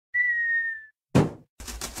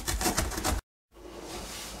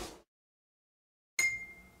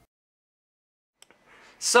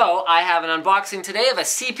So I have an unboxing today of a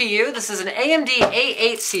CPU. This is an AMD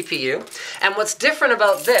A8 CPU. And what's different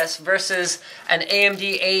about this versus an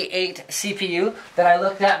AMD A8 CPU that I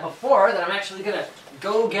looked at before, that I'm actually going to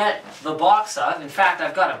go get the box of. In fact,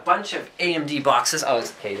 I've got a bunch of AMD boxes. Oh,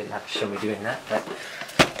 it's okay, you didn't have to show me doing that, but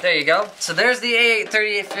there you go. So there's the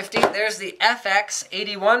A8-3850, there's the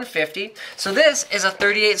FX8150. So this is a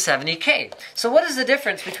 3870K. So what is the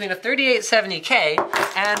difference between a 3870K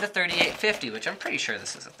and a 3850, which I'm pretty sure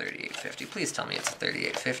this is a 3850. Please tell me it's a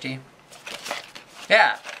 3850.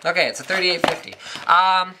 Yeah, okay, it's a 3850.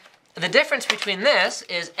 The difference between this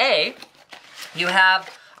is you have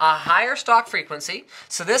a higher stock frequency.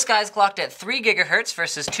 So this guy's clocked at 3 GHz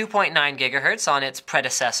versus 2.9 GHz on its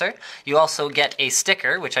predecessor. You also get a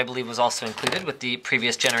sticker, which I believe was also included with the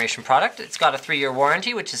previous generation product. It's got a 3-year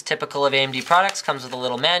warranty, which is typical of AMD products. Comes with a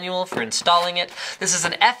little manual for installing it. This is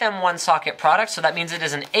an FM1 socket product, so that means it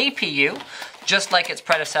is an APU, just like its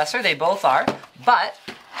predecessor. They both are. But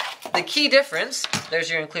the key difference, there's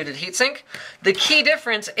your included heatsink. The key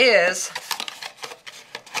difference is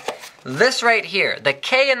this right here, the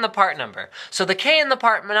K in the part number. So the K in the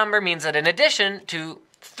part number means that in addition to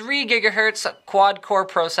 3 GHz quad-core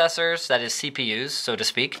processors, that is CPUs, so to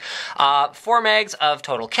speak, 4 megs of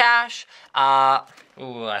total cache, I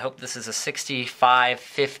hope this is a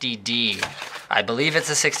 6550D. I believe it's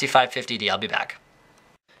a 6550D, I'll be back.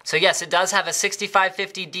 So yes, it does have a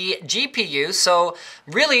 6550D GPU, so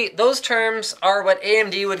really those terms are what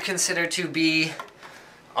AMD would consider to be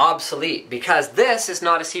obsolete, because this is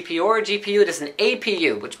not a CPU or a GPU, it is an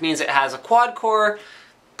APU, which means it has a quad-core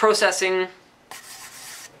processing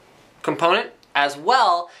component as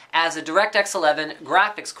well as a DirectX 11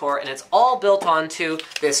 graphics core, and it's all built onto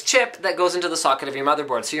this chip that goes into the socket of your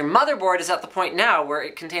motherboard. So your motherboard is at the point now where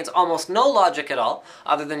it contains almost no logic at all,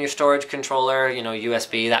 other than your storage controller, you know,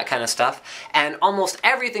 USB, that kind of stuff, and almost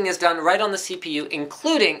everything is done right on the CPU,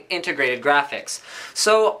 including integrated graphics.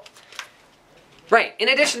 So right, in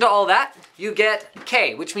addition to all that, you get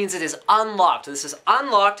K, which means it is unlocked. This is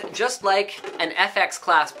unlocked just like an FX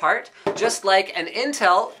class part, just like an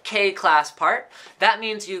Intel K class part. That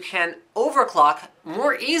means you can overclock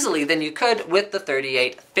more easily than you could with the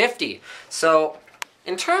 3850. So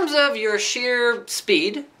in terms of your sheer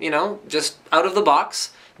speed, you know, just out of the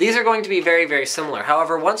box, these are going to be very, very similar.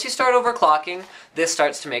 However, once you start overclocking, this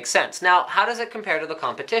starts to make sense. Now, how does it compare to the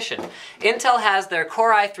competition? Intel has their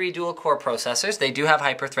Core i3 dual-core processors. They do have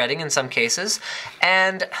hyper-threading in some cases.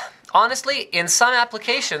 And honestly, in some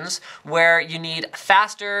applications where you need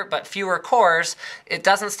faster but fewer cores, it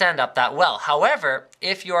doesn't stand up that well. However,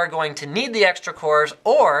 if you are going to need the extra cores,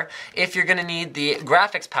 or if you're going to need the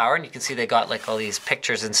graphics power, and you can see they got like all these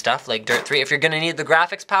pictures and stuff like Dirt 3, if you're going to need the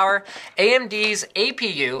graphics power, AMD's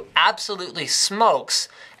APU absolutely smokes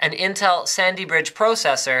an Intel Sandy Bridge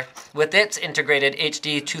processor with its integrated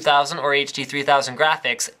HD 2000 or HD 3000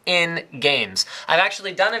 graphics in games. I've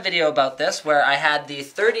actually done a video about this where I had the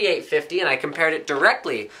 3850 and I compared it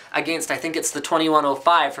directly against, I think it's the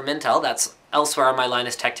 2105 from Intel. That's elsewhere on my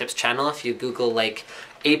Linus Tech Tips channel. If you Google like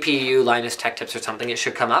APU Linus Tech Tips or something, it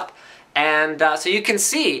should come up. And so you can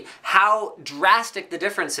see how drastic the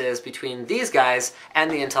difference is between these guys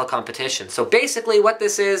and the Intel competition. So basically what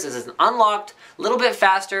this is an unlocked, a little bit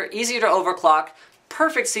faster, easier to overclock,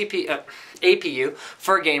 perfect APU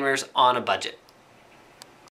for gamers on a budget.